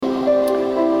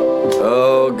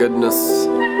goodness. I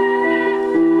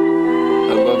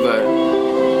love that.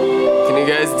 Can you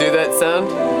guys do that sound?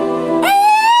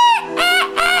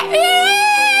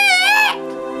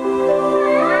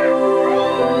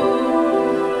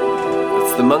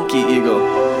 It's the monkey eagle.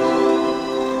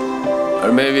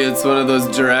 Or maybe it's one of those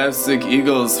Jurassic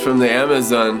eagles from the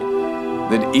Amazon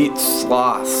that eat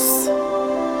sloths.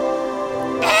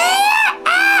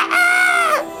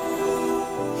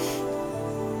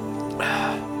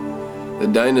 The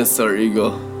dinosaur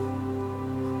eagle.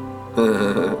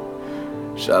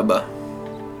 Shaba.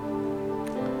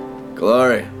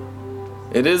 Glory.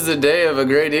 It is the day of a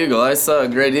great eagle. I saw a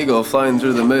great eagle flying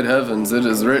through the mid-heavens. It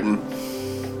is written.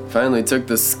 Finally took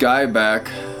the sky back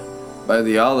by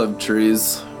the olive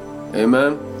trees.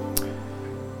 Amen.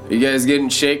 Are you guys getting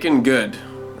shaken? Good.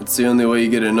 That's the only way you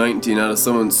get anointing out of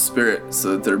someone's spirit,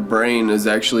 so that their brain is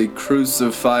actually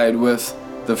crucified with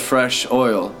the fresh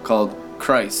oil called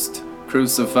Christ.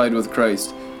 Crucified with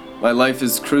Christ. My life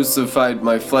is crucified,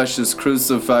 my flesh is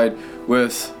crucified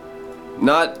with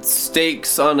not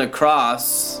stakes on a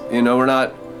cross. You know, we're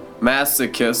not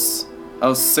masochists.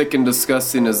 How sick and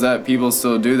disgusting is that? People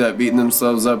still do that, beating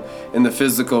themselves up in the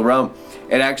physical realm.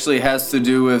 It actually has to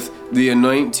do with the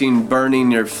anointing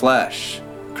burning your flesh.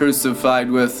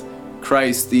 Crucified with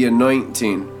Christ, the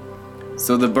anointing.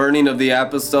 So the burning of the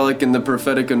apostolic and the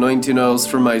prophetic anointing oils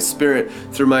from my spirit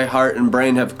through my heart and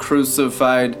brain have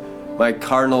crucified my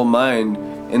carnal mind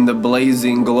in the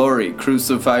blazing glory.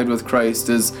 Crucified with Christ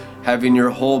is having your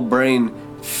whole brain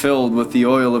filled with the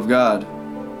oil of God,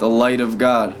 the light of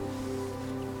God.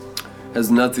 Has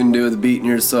nothing to do with beating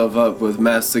yourself up with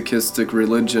masochistic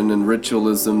religion and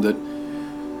ritualism that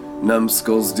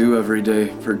numbskulls do every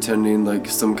day, pretending like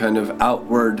some kind of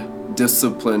outward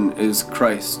discipline is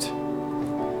Christ.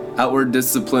 Outward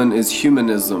discipline is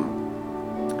humanism.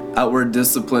 Outward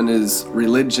discipline is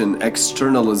religion,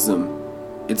 externalism.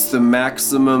 It's the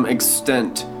maximum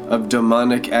extent of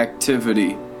demonic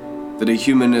activity that a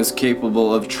human is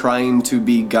capable of trying to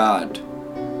be God,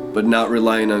 but not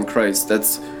relying on Christ.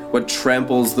 That's what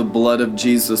tramples the blood of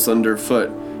Jesus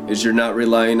underfoot, is you're not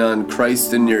relying on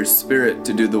Christ in your spirit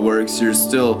to do the works. You're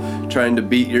still trying to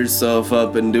beat yourself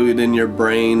up and do it in your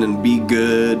brain and be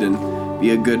good and be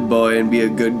a good boy and be a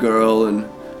good girl and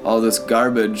all this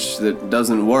garbage that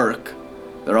doesn't work.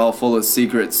 They're all full of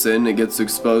secret sin. It gets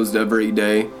exposed every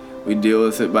day. We deal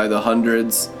with it by the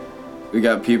hundreds. We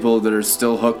got people that are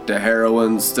still hooked to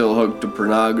heroin, still hooked to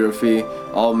pornography,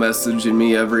 all messaging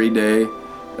me every day.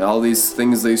 All these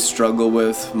things they struggle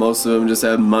with. Most of them just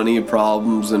have money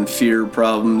problems and fear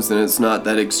problems, and it's not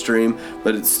that extreme,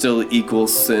 but it still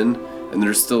equals sin. And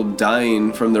they're still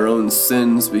dying from their own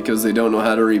sins because they don't know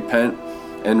how to repent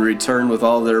and return with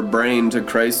all their brain to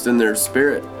Christ in their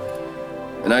spirit.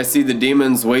 And I see the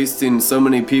demons wasting so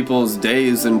many people's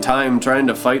days and time trying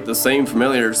to fight the same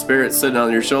familiar spirit sitting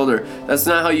on your shoulder. That's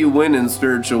not how you win in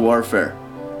spiritual warfare.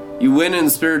 You win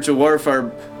in spiritual warfare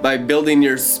by building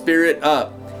your spirit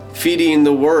up, feeding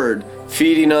the word,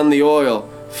 feeding on the oil,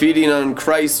 feeding on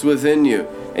Christ within you.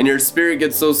 And your spirit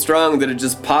gets so strong that it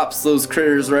just pops those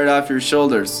critters right off your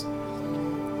shoulders.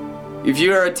 If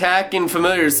you are attacking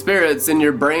familiar spirits in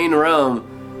your brain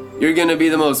realm, you're going to be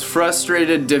the most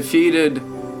frustrated, defeated,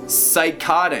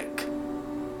 psychotic,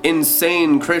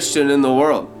 insane Christian in the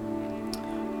world.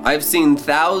 I've seen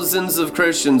thousands of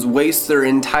Christians waste their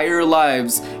entire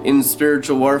lives in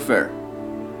spiritual warfare.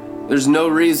 There's no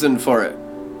reason for it.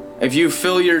 If you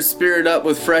fill your spirit up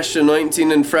with fresh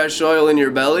anointing and fresh oil in your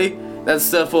belly, that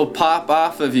stuff will pop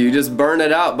off of you. Just burn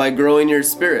it out by growing your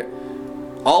spirit.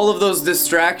 All of those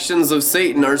distractions of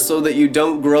Satan are so that you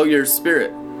don't grow your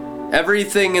spirit.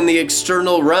 Everything in the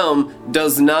external realm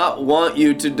does not want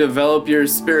you to develop your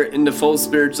spirit into full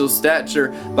spiritual stature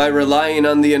by relying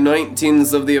on the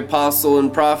anointings of the apostle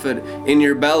and prophet in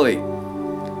your belly.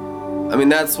 I mean,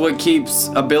 that's what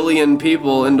keeps a billion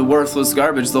people into worthless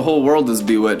garbage. The whole world is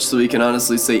bewitched, so we can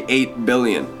honestly say 8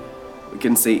 billion. We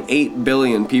can say 8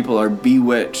 billion people are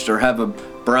bewitched or have a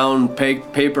brown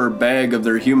paper bag of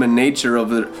their human nature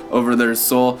over their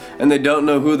soul, and they don't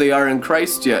know who they are in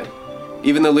Christ yet.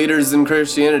 Even the leaders in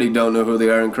Christianity don't know who they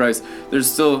are in Christ. They're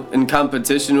still in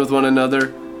competition with one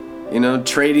another,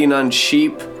 trading on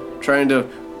sheep, trying to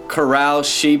corral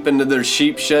sheep into their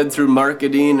sheep shed through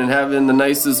marketing and having the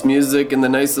nicest music and the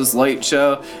nicest light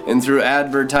show and through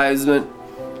advertisement.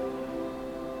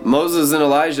 Moses and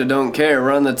Elijah don't care.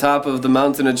 We're on the top of the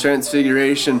mountain of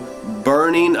transfiguration,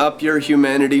 burning up your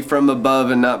humanity from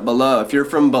above and not below. If you're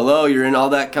from below, you're in all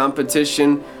that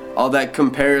competition, all that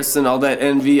comparison, all that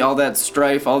envy, all that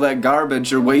strife, all that garbage.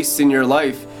 You're wasting your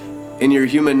life in your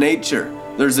human nature.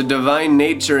 There's a divine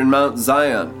nature in Mount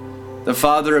Zion. The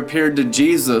Father appeared to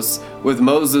Jesus with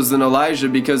Moses and Elijah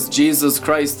because Jesus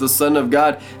Christ, the Son of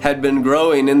God, had been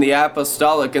growing in the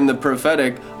apostolic and the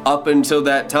prophetic up until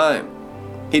that time.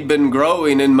 He'd been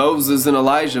growing in Moses and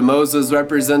Elijah. Moses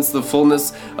represents the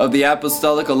fullness of the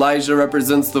apostolic. Elijah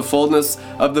represents the fullness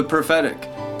of the prophetic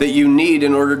that you need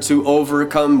in order to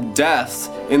overcome death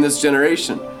in this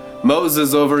generation.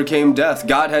 Moses overcame death.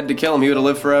 God had to kill him. He would have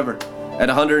lived forever. At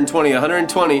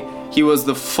 120, he was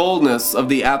the fullness of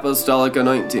the apostolic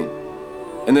anointing.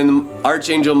 And then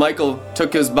Archangel Michael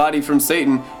took his body from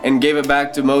Satan and gave it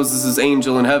back to Moses'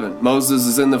 angel in heaven. Moses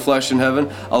is in the flesh in heaven.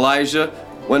 Elijah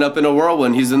went up in a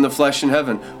whirlwind. He's in the flesh in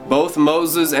heaven. Both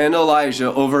Moses and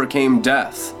Elijah overcame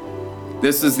death.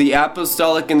 This is the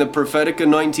apostolic and the prophetic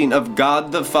anointing of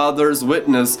God the Father's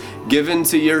witness given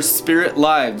to your spirit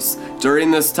lives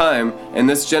during this time and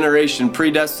this generation,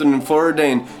 predestined and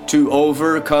foreordained to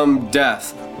overcome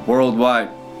death worldwide.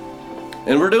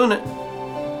 And we're doing it.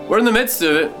 We're in the midst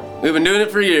of it. We've been doing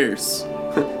it for years.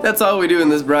 That's all we do in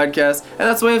this broadcast. And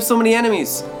that's why we have so many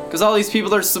enemies. Because all these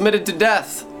people are submitted to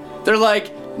death. They're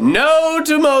like, no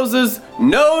to Moses,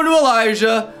 no to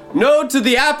Elijah, no to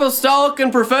the apostolic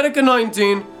and prophetic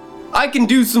anointing. I can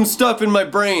do some stuff in my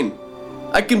brain.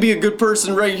 I can be a good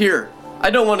person right here.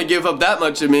 I don't want to give up that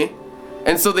much of me.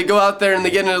 And so they go out there and they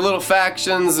get into little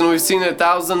factions, and we've seen it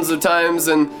thousands of times,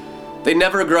 and they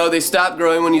never grow. They stop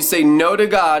growing when you say no to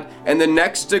God and the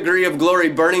next degree of glory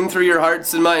burning through your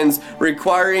hearts and minds,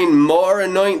 requiring more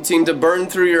anointing to burn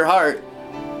through your heart.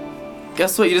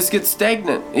 Guess what? You just get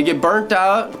stagnant. You get burnt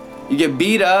out. You get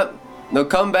beat up. They'll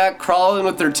come back crawling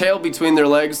with their tail between their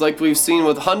legs like we've seen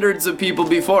with hundreds of people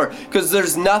before. Because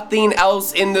there's nothing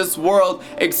else in this world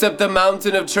except the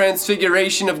mountain of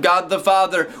transfiguration of God the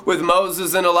Father with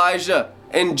Moses and Elijah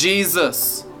and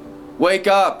Jesus. Wake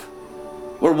up.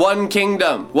 We're one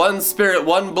kingdom, one spirit,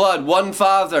 one blood, one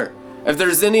Father. If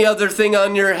there's any other thing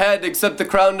on your head except the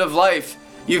crown of life,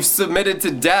 you've submitted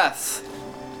to death.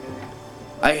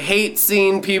 I hate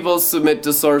seeing people submit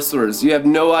to sorcerers. You have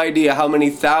no idea how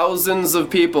many thousands of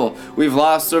people we've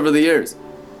lost over the years.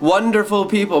 Wonderful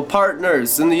people,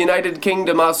 partners in the United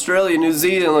Kingdom, Australia, New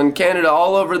Zealand, Canada,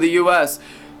 all over the US.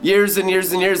 Years and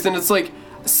years and years. And it's like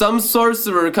some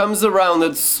sorcerer comes around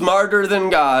that's smarter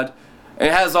than God and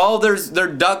has all their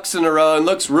ducks in a row and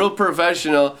looks real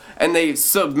professional, and they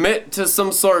submit to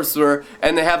some sorcerer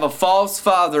and they have a false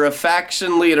father, a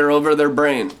faction leader over their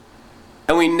brain.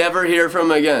 And we never hear from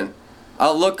them again.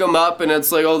 I'll look them up and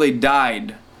it's like, oh, they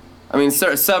died. I mean,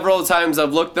 several times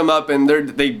I've looked them up and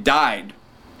they died.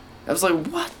 I was like,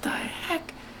 what the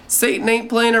heck? Satan ain't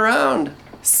playing around.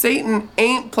 Satan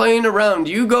ain't playing around.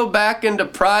 You go back into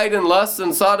pride and lust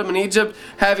in Sodom and Egypt,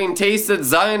 having tasted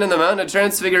Zion and the Mount of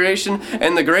Transfiguration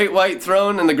and the great white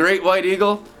throne and the great white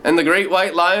eagle and the great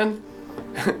white lion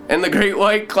and the great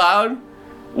white cloud.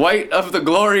 White of the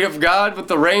glory of God with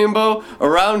the rainbow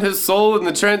around his soul and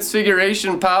the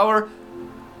transfiguration power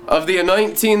of the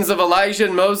anointings of Elijah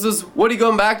and Moses. What are you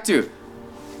going back to?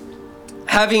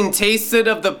 Having tasted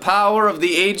of the power of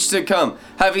the age to come,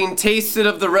 having tasted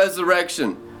of the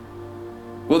resurrection,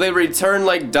 will they return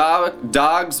like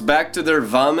dogs back to their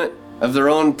vomit of their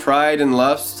own pride and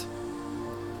lust?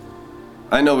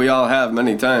 I know we all have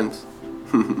many times.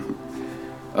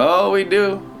 Oh, we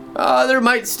do. There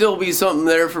might still be something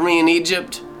there for me in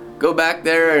Egypt. Go back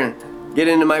there and get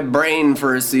into my brain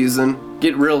for a season.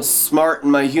 Get real smart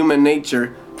in my human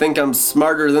nature. Think I'm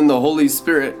smarter than the Holy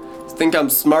Spirit. Think I'm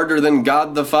smarter than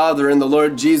God the Father and the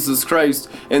Lord Jesus Christ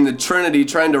and the Trinity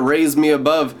trying to raise me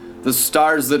above the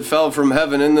stars that fell from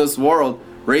heaven in this world.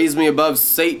 Raise me above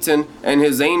Satan and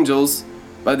his angels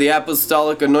by the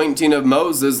apostolic anointing of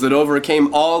Moses that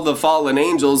overcame all the fallen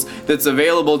angels that's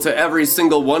available to every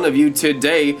single one of you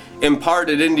today,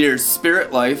 imparted into your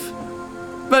spirit life.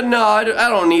 But no, I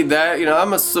don't need that. I'm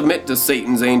going to submit to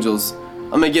Satan's angels.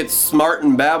 I'm going to get smart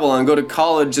in Babylon, go to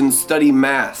college and study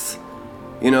math.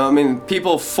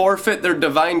 People forfeit their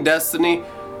divine destiny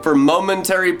for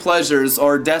momentary pleasures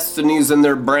or destinies in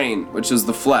their brain, which is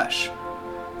the flesh.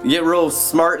 You get real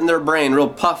smart in their brain, real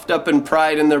puffed up in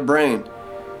pride in their brain.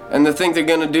 And they think they're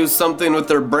going to do something with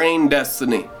their brain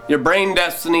destiny. Your brain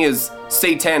destiny is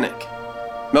satanic.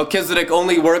 Melchizedek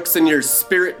only works in your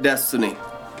spirit destiny.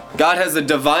 God has a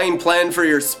divine plan for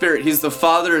your spirit. He's the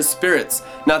Father of spirits,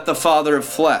 not the Father of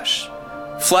flesh.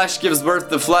 Flesh gives birth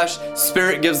to flesh.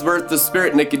 Spirit gives birth to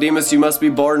spirit. Nicodemus, you must be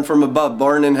born from above,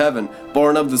 born in heaven,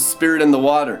 born of the Spirit and the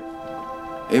water.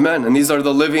 Amen. And these are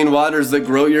the living waters that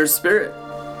grow your spirit.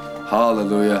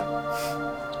 Hallelujah.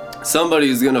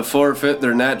 Somebody's going to forfeit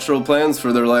their natural plans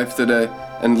for their life today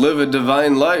and live a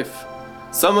divine life.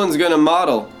 Someone's going to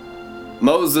model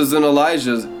Moses and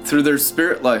Elijah through their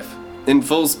spirit life, in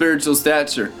full spiritual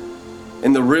stature,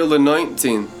 in the real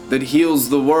anointing that heals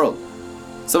the world.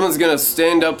 Someone's going to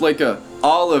stand up like a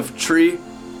olive tree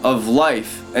of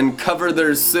life and cover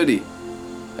their city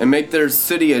and make their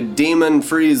city a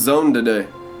demon-free zone today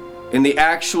in the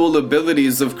actual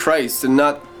abilities of Christ and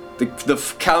not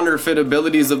the counterfeit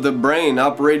abilities of the brain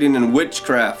operating in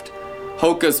witchcraft.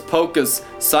 Hocus pocus,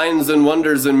 signs and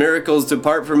wonders and miracles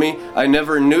depart from me. I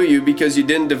never knew you, because you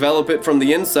didn't develop it from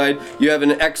the inside. You have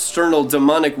an external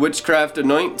demonic witchcraft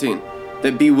anointing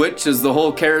that bewitches the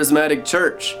whole charismatic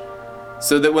church.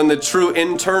 So that when the true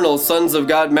internal sons of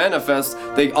God manifest,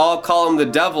 they all call him the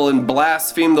devil and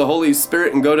blaspheme the Holy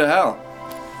Spirit and go to hell.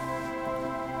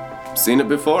 Seen it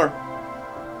before.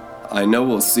 I know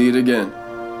we'll see it again.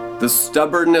 The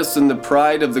stubbornness and the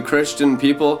pride of the Christian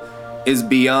people is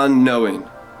beyond knowing.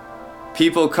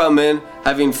 People come in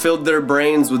having filled their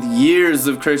brains with years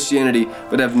of Christianity,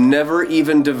 but have never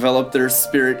even developed their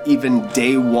spirit even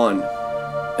day one.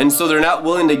 And so they're not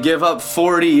willing to give up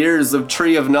 40 years of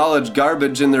tree of knowledge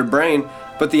garbage in their brain,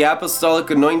 but the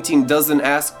apostolic anointing doesn't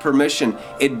ask permission.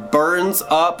 It burns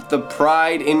up the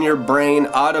pride in your brain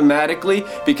automatically,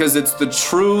 because it's the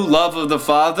true love of the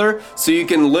Father, so you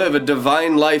can live a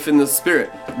divine life in the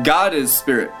Spirit. God is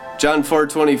Spirit. John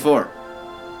 4:24.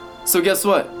 So guess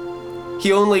what?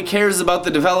 He only cares about the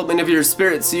development of your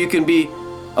spirit so you can be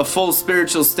a full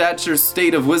spiritual stature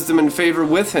state of wisdom and favor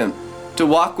with him. To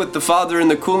walk with the Father in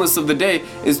the coolness of the day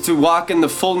is to walk in the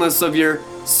fullness of your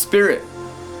spirit,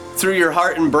 through your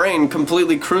heart and brain,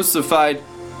 completely crucified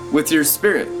with your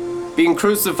spirit. Being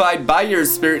crucified by your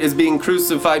spirit is being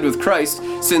crucified with Christ,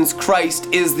 since Christ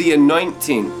is the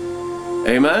anointing.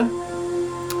 Amen?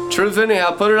 Truth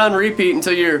anyhow, put it on repeat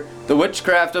until the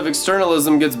witchcraft of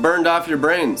externalism gets burned off your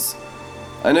brains.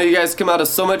 I know you guys come out of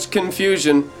so much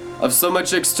confusion, of so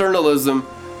much externalism,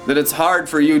 that it's hard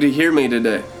for you to hear me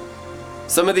today.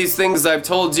 Some of these things I've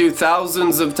told you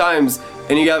thousands of times,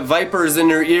 and you got vipers in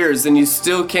your ears and you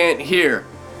still can't hear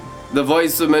the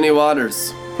voice of many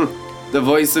waters. The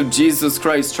voice of Jesus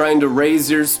Christ trying to raise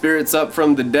your spirits up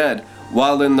from the dead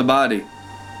while in the body.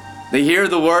 They hear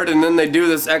the word and then they do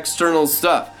this external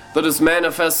stuff. They'll just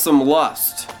manifest some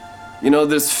lust.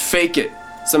 This fake it,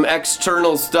 some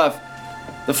external stuff.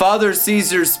 The Father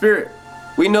sees your spirit.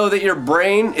 We know that your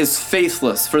brain is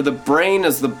faithless, for the brain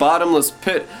is the bottomless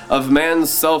pit of man's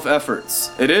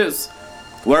self-efforts. It is.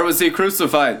 Where was he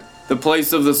crucified? The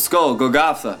place of the skull,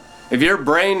 Golgotha. If your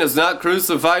brain is not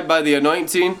crucified by the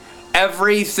anointing,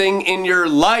 everything in your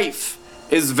life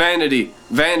is vanity,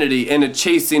 and a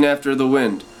chasing after the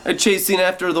wind, a chasing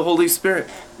after the Holy Spirit.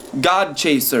 God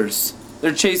chasers.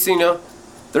 They're chasing,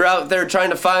 they're out there trying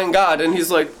to find God, and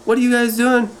he's like, what are you guys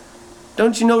doing?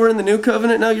 Don't you know we're in the new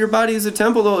covenant now? Your body is a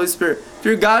temple of the Holy Spirit. If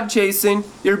you're God chasing,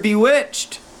 you're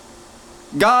bewitched.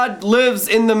 God lives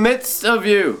in the midst of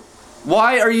you.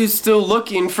 Why are you still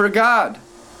looking for God?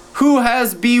 Who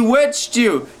has bewitched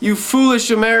you, you foolish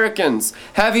Americans?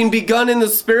 Having begun in the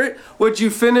Spirit, would you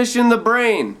finish in the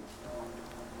brain?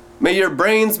 May your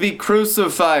brains be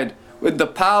crucified with the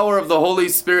power of the Holy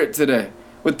Spirit today,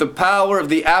 with the power of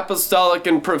the apostolic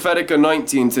and prophetic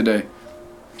anointing today,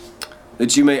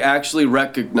 that you may actually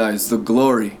recognize the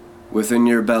glory within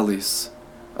your bellies.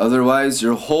 Otherwise,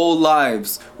 your whole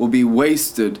lives will be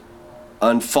wasted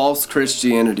on false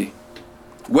Christianity.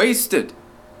 Wasted.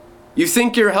 You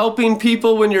think you're helping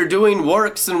people when you're doing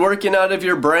works and working out of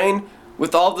your brain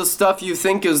with all the stuff you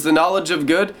think is the knowledge of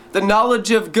good? The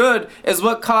knowledge of good is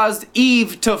what caused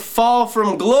Eve to fall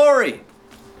from glory.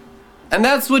 And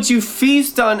that's what you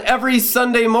feast on every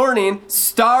Sunday morning,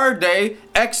 star day,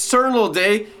 external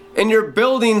day, in your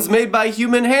buildings made by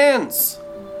human hands.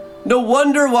 No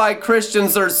wonder why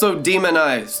Christians are so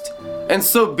demonized and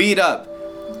so beat up.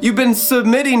 You've been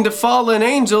submitting to fallen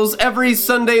angels every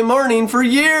Sunday morning for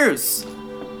years.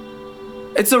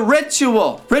 It's a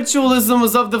ritual. Ritualism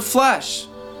is of the flesh.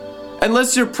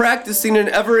 Unless you're practicing an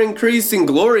ever-increasing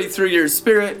glory through your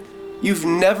spirit, you've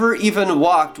never even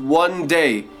walked one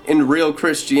day in real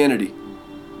Christianity.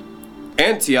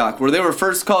 Antioch, where they were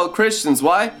first called Christians.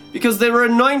 Why? Because they were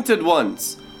anointed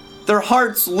ones. Their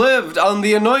hearts lived on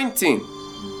the anointing.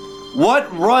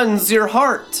 What runs your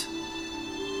heart?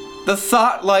 The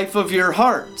thought life of your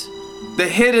heart. The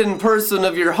hidden person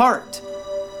of your heart.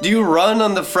 Do you run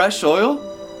on the fresh oil?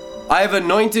 I have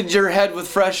anointed your head with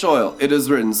fresh oil. It is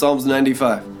written, Psalms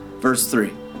 95, verse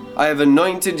 3. I have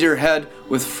anointed your head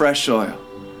with fresh oil.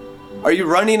 Are you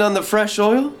running on the fresh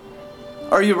oil?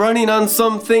 Are you running on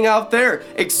something out there,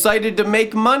 excited to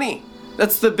make money?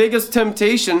 That's the biggest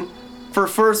temptation for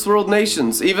first world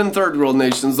nations, even third world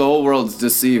nations. The whole world's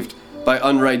deceived by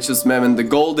unrighteous mammon, the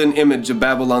golden image of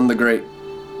Babylon the Great.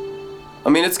 I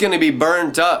mean, it's going to be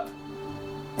burnt up.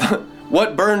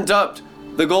 What burned up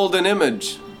the golden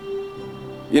image?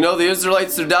 You know, the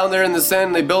Israelites are down there in the sand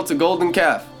and they built a golden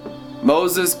calf.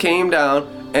 Moses came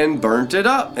down and burnt it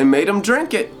up and made them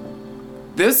drink it.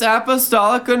 This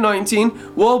apostolic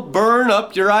anointing will burn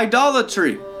up your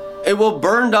idolatry. It will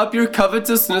burn up your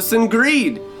covetousness and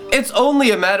greed. It's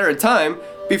only a matter of time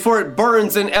before it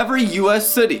burns in every U.S.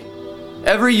 city,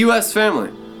 every U.S.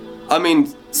 family. I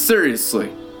mean,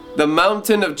 seriously, the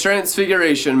mountain of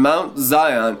transfiguration, Mount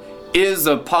Zion, is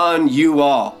upon you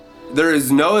all. There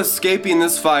is no escaping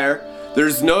this fire.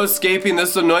 There's no escaping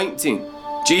this anointing.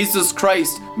 Jesus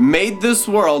Christ made this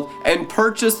world and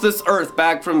purchased this earth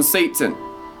back from Satan.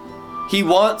 He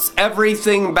wants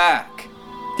everything back.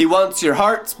 He wants your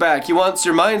hearts back. He wants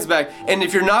your minds back. And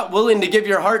if you're not willing to give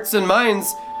your hearts and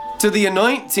minds to the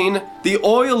anointing, the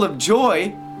oil of joy,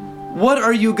 what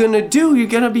are you going to do? You're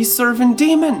going to be serving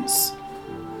demons.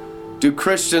 Do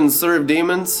Christians serve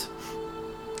demons?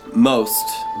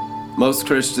 Most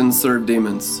Christians serve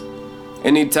demons.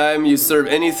 Anytime you serve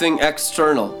anything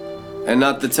external and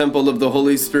not the temple of the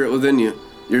Holy Spirit within you,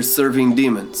 you're serving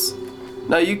demons.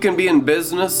 Now you can be in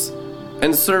business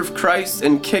and serve Christ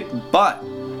and kick butt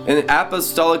in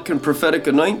apostolic and prophetic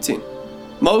anointing.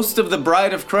 Most of the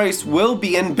bride of Christ will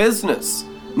be in business.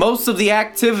 Most of the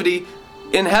activity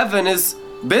in heaven is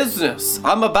business.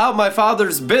 I'm about my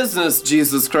Father's business,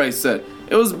 Jesus Christ said.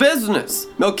 It was business.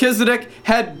 Melchizedek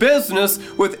had business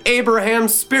with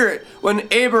Abraham's spirit when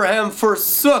Abraham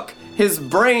forsook his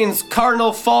brain's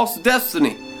carnal false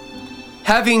destiny.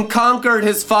 Having conquered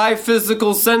his 5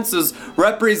 physical senses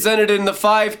represented in the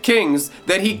 5 kings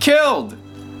that he killed,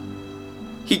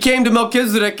 he came to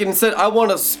Melchizedek and said, I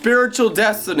want a spiritual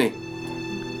destiny.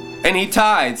 And he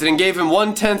tithed and gave him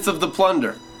 1/10 of the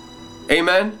plunder.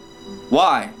 Amen?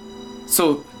 Why?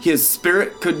 So his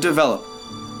spirit could develop.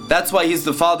 That's why he's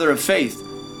the father of faith.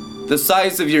 The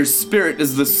size of your spirit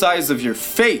is the size of your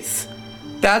faith.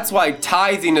 That's why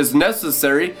tithing is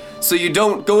necessary, so you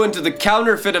don't go into the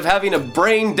counterfeit of having a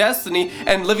brain destiny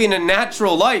and living a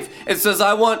natural life. It says,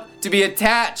 I want to be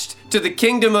attached to the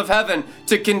kingdom of heaven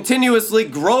to continuously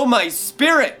grow my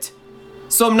spirit,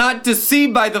 so I'm not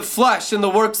deceived by the flesh and the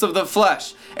works of the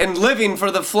flesh and living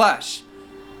for the flesh.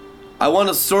 I want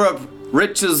to store up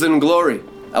riches and glory.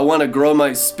 I want to grow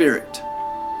my spirit.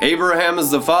 Abraham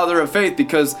is the father of faith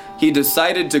because he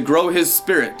decided to grow his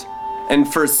spirit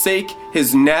and forsake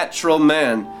his natural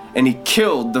man, and he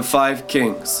killed the 5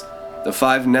 kings, the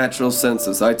 5 natural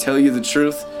senses. I tell you the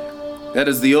truth, that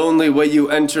is the only way you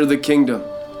enter the kingdom.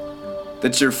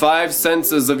 That your 5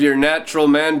 senses of your natural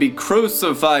man be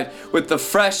crucified with the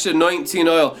fresh anointing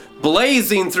oil,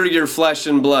 blazing through your flesh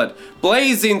and blood,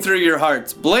 blazing through your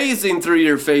hearts, blazing through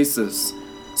your faces.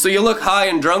 So you look high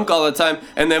and drunk all the time,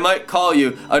 and they might call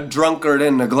you a drunkard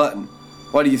and a glutton.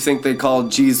 Why do you think they called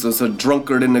Jesus a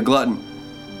drunkard and a glutton?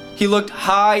 He looked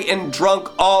high and drunk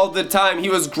all the time. He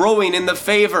was growing in the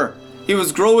favor. He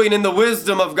was growing in the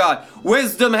wisdom of God.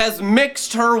 Wisdom has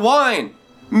mixed her wine.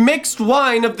 Mixed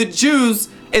wine of the Jews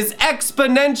is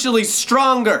exponentially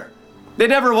stronger. They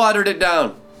never watered it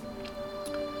down.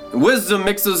 Wisdom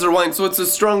mixes her wine, so it's a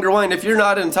stronger wine. If you're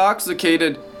not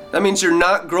intoxicated, that means you're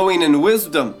not growing in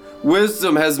wisdom.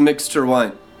 Wisdom has mixed her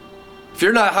wine. If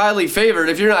you're not highly favored,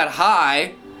 if you're not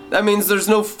high, that means there's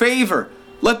no favor.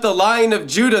 Let the Lion of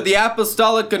Judah, the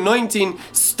apostolic anointing,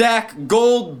 stack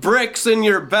gold bricks in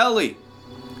your belly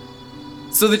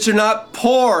so that you're not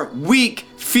poor, weak,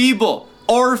 feeble,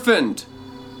 orphaned,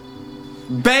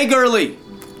 beggarly,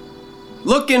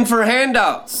 looking for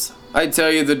handouts. I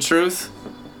tell you the truth.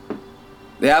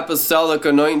 The apostolic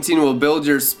anointing will build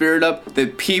your spirit up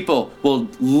that people will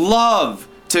love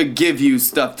to give you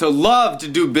stuff, to love to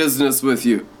do business with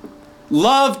you,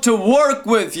 love to work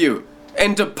with you,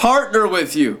 and to partner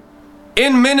with you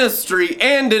in ministry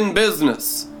and in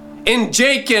business, in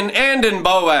Jachin and in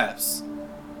Boaz,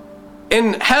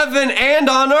 in heaven and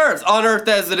on earth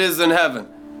as it is in heaven.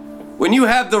 When you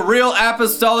have the real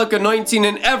apostolic anointing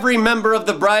in every member of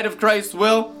the bride of Christ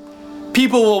will,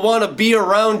 people will want to be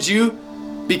around you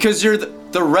because you're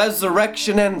the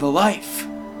resurrection and the life.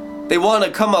 They want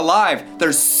to come alive.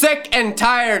 They're sick and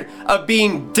tired of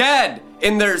being dead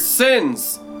in their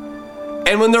sins.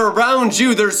 And when they're around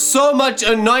you, there's so much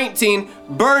anointing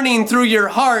burning through your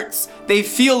hearts, they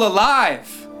feel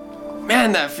alive.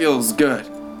 Man, that feels good.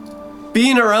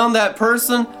 Being around that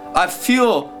person, I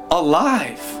feel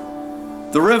alive.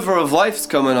 The river of life's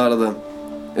coming out of them.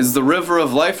 Is the river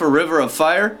of life a river of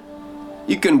fire?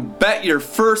 You can bet your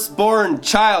firstborn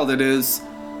child it is.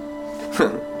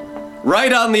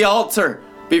 Right on the altar,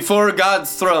 before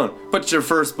God's throne, put your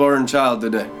firstborn child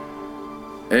today.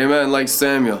 Amen, like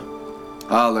Samuel.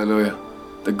 Hallelujah.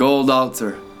 The gold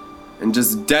altar. And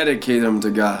just dedicate him to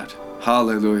God.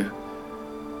 Hallelujah.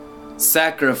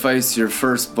 Sacrifice your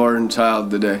firstborn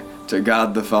child today to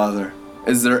God the Father.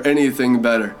 Is there anything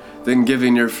better than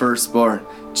giving your firstborn,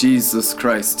 Jesus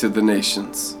Christ, to the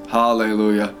nations?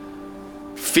 Hallelujah.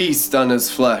 Feast on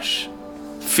his flesh.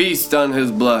 Feast on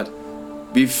his blood.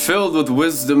 Be filled with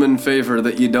wisdom and favor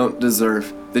that you don't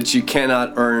deserve, that you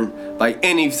cannot earn by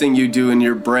anything you do in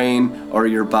your brain or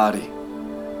your body.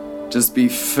 Just be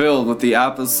filled with the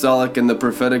apostolic and the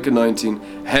prophetic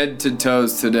anointing, head to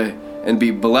toes today, and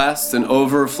be blessed and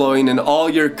overflowing in all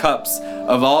your cups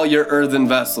of all your earthen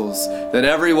vessels, that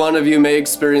every one of you may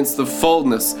experience the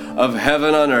fullness of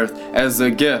heaven on earth as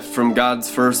a gift from God's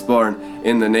firstborn.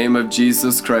 In the name of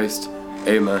Jesus Christ,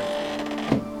 amen.